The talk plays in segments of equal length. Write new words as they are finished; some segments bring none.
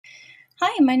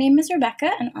Hi, my name is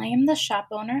Rebecca and I am the shop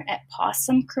owner at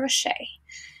Possum Crochet.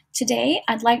 Today,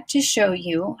 I'd like to show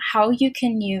you how you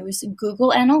can use Google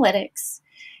Analytics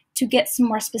to get some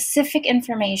more specific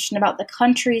information about the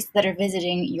countries that are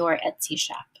visiting your Etsy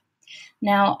shop.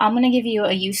 Now, I'm going to give you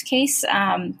a use case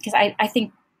because I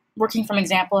think working from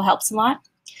example helps a lot.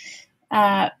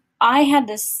 I had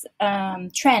this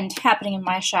trend happening in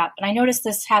my shop, and I noticed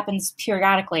this happens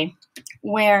periodically,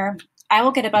 where I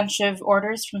will get a bunch of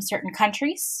orders from certain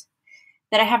countries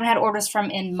that I haven't had orders from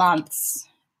in months.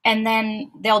 And then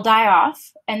they'll die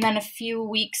off. And then a few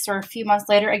weeks or a few months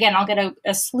later, again, I'll get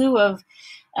a slew of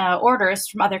orders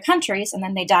from other countries, and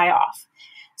then they die off.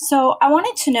 So I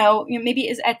wanted to know, maybe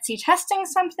is Etsy testing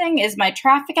something? Is my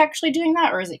traffic actually doing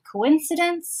that, or is it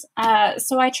coincidence?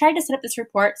 So I tried to set up this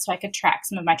report so I could track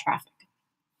some of my traffic.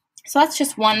 So that's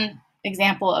just one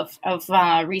example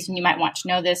of reason you might want to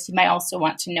know this. You might also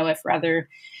want to know it for other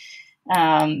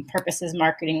purposes,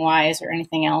 marketing-wise or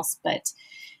anything else. But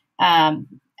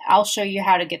I'll show you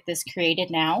how to get this created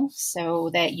now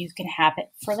so that you can have it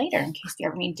for later in case you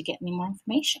ever need to get any more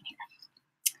information here.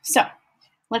 So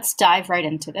let's dive right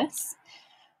into this.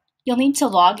 You'll need to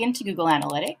log into Google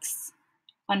Analytics.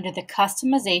 Under the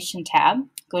Customization tab,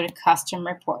 go to Custom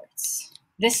Reports.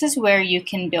 This is where you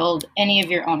can build any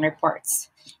of your own reports.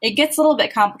 It gets a little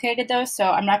bit complicated though, so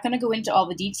I'm not going to go into all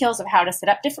the details of how to set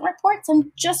up different reports.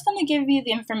 I'm just going to give you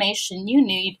the information you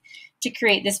need to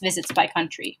create this visits by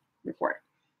country report.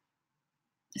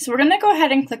 So we're going to go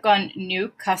ahead and click on New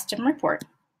Custom Report.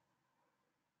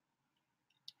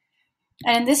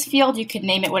 And in this field, you could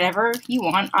name it whatever you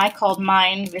want. I called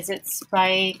mine Visits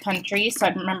by Country, so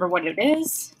I remember what it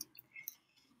is.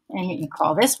 And you can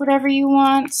call this whatever you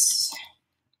want.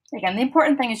 Again, the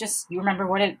important thing is just you remember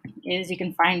what it is. You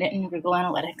can find it in Google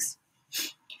Analytics.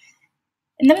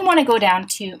 And then we want to go down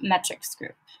to Metrics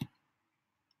Group.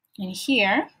 And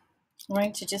here, we're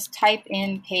going to just type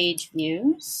in Page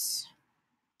Views.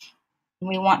 And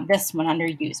we want this one under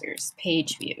Users,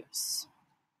 Page Views.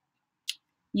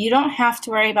 You don't have to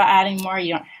worry about adding more.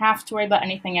 You don't have to worry about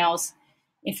anything else.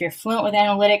 If you're fluent with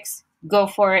analytics, go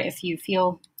for it. If you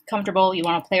feel comfortable, you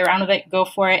want to play around with it, go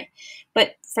for it.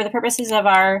 But for the purposes of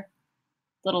our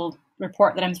little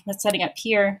report that I'm setting up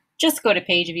here, just go to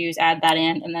Page Views, add that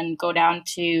in, and then go down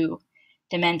to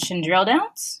Dimension Drill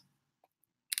Downs.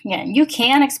 Again, you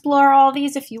can explore all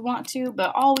these if you want to,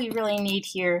 but all we really need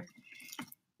here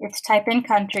is type in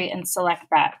country and select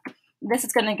that. This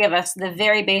is going to give us the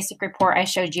very basic report I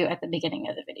showed you at the beginning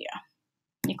of the video.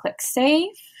 You click Save,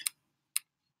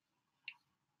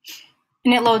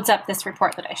 and it loads up this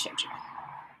report that I showed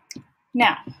you.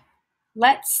 Now,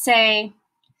 let's say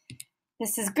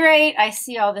this is great. I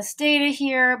see all this data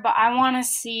here, but I want to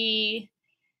see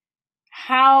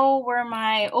how were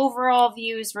my overall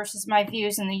views versus my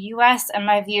views in the US and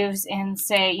my views in,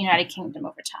 say, United Kingdom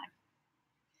over time.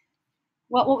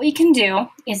 Well, what we can do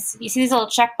is, you see these little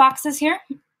check boxes here?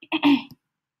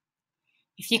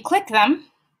 If you click them,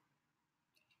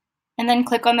 and then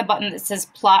click on the button that says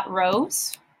Plot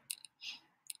Rows,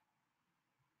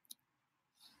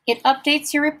 it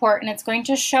updates your report, and it's going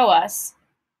to show us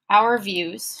our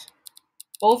views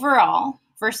overall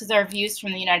versus our views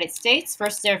from the United States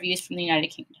versus our views from the United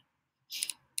Kingdom.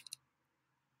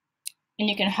 And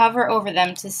you can hover over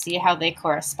them to see how they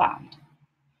correspond.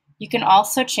 You can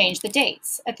also change the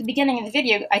dates. At the beginning of the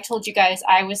video, I told you guys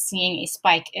I was seeing a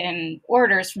spike in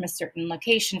orders from a certain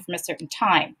location from a certain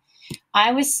time.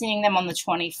 I was seeing them on the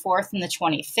 24th and the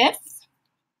 25th.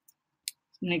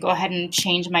 I'm going to go ahead and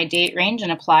change my date range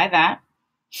and apply that.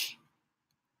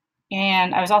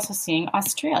 And I was also seeing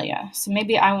Australia. So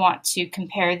maybe I want to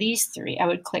compare these three. I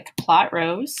would click Plot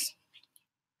Rows.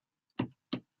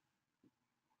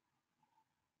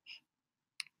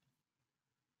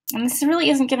 And this really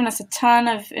isn't giving us a ton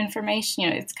of information.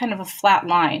 It's kind of a flat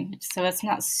line, so it's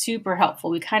not super helpful.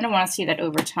 We kind of want to see that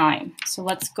over time. So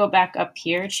let's go back up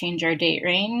here, change our date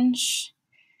range.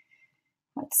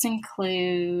 Let's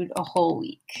include a whole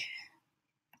week.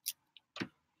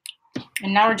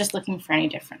 And now we're just looking for any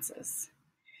differences.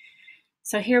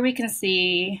 So here we can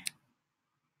see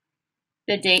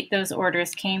the date those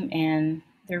orders came in.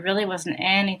 There really wasn't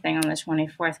anything on the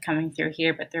 24th coming through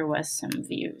here, but there was some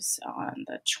views on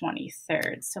the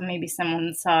 23rd. So maybe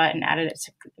someone saw it and added it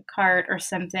to the cart or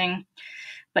something.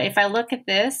 But if I look at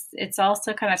this, it's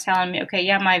also kind of telling me, okay,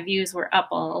 yeah, my views were up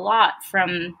a lot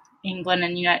from England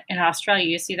and Australia.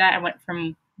 You see that? I went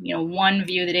from, one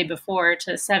view the day before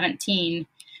to 17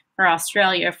 for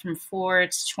Australia, from 4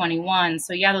 to 21.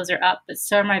 So yeah, those are up, but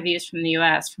so are my views from the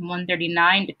US, from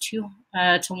 139 to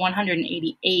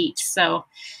 188. So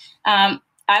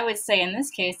I would say in this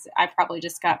case, I probably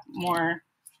just got more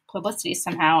publicity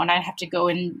somehow, and I'd have to go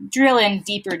and drill in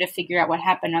deeper to figure out what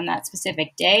happened on that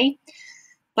specific day.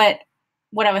 But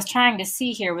what I was trying to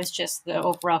see here was just the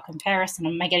overall comparison.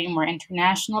 Am I getting more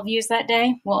international views that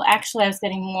day? Well, actually, I was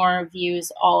getting more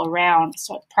views all around,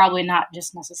 so it's probably not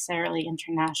just necessarily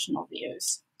international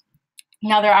views.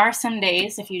 Now, there are some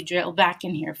days, if you drill back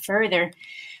in here further,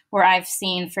 where I've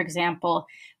seen, for example,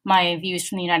 my views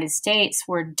from the United States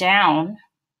were down.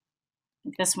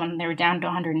 This one, they were down to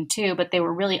 102, but they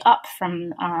were really up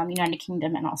from United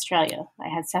Kingdom and Australia. I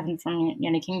had 7 from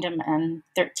United Kingdom and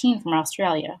 13 from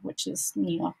Australia, which is,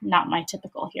 not my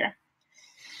typical here.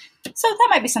 So that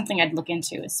might be something I'd look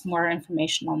into, is more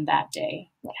information on that day,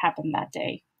 what happened that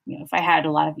day, if I had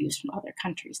a lot of views from other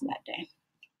countries that day.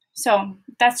 So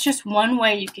that's just one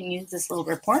way you can use this little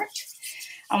report.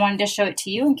 I wanted to show it to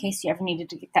you in case you ever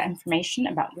needed to get that information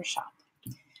about your shop.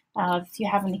 If you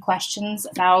have any questions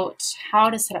about how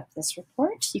to set up this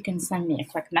report, you can send me a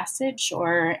quick message,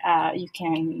 or you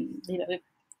can leave a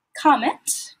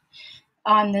comment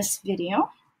on this video.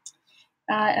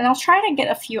 And I'll try to get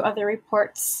a few other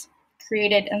reports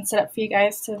created and set up for you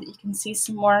guys so that you can see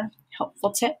some more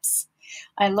helpful tips.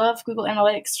 I love Google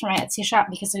Analytics for my Etsy shop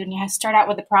because when you start out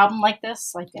with a problem like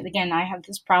this, like again, I have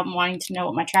this problem wanting to know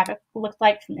what my traffic looked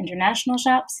like from international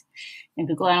shops, and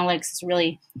Google Analytics is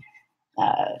really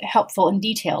helpful and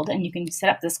detailed, and you can set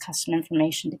up this custom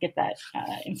information to get that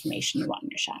information you want in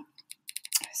your shop.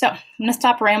 So I'm going to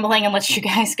stop rambling and let you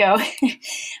guys go.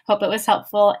 Hope it was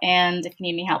helpful, and if you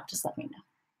need any help, just let me know.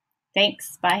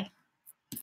 Thanks. Bye.